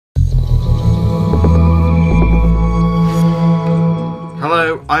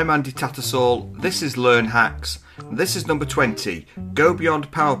I'm Andy Tattersall, this is Learn Hacks, and this is number 20, Go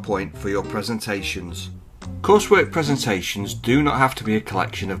Beyond PowerPoint for your presentations. Coursework presentations do not have to be a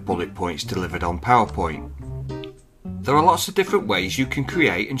collection of bullet points delivered on PowerPoint. There are lots of different ways you can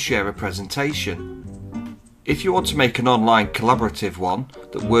create and share a presentation. If you want to make an online collaborative one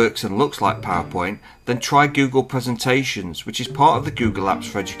that works and looks like PowerPoint, then try Google Presentations, which is part of the Google Apps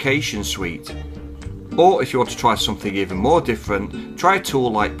for Education suite. Or if you want to try something even more different, try a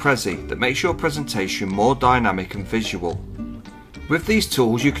tool like Prezi that makes your presentation more dynamic and visual. With these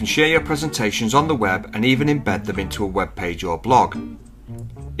tools you can share your presentations on the web and even embed them into a web page or blog.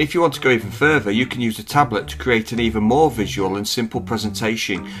 If you want to go even further, you can use a tablet to create an even more visual and simple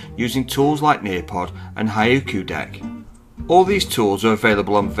presentation using tools like Nearpod and Haiku Deck. All these tools are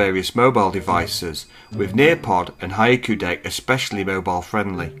available on various mobile devices, with Nearpod and Haiku Deck especially mobile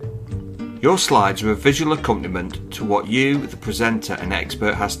friendly. Your slides are a visual accompaniment to what you, the presenter and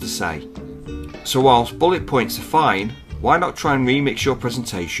expert, has to say. So whilst bullet points are fine, why not try and remix your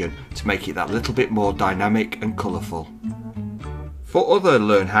presentation to make it that little bit more dynamic and colourful? For other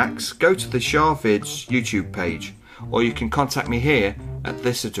Learn Hacks, go to the ScHARR Vids YouTube page, or you can contact me here at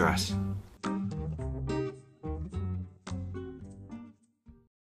this address.